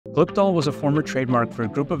Glyptol was a former trademark for a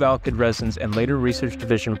group of alkyd resins and later research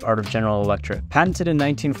division part of General Electric. Patented in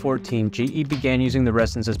 1914, GE began using the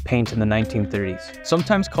resins as paint in the 1930s.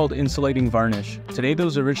 Sometimes called insulating varnish, today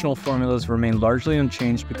those original formulas remain largely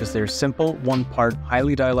unchanged because they are simple, one-part,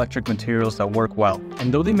 highly dielectric materials that work well.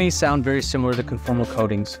 And though they may sound very similar to conformal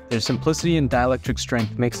coatings, their simplicity and dielectric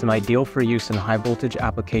strength makes them ideal for use in high-voltage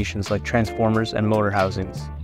applications like transformers and motor housings.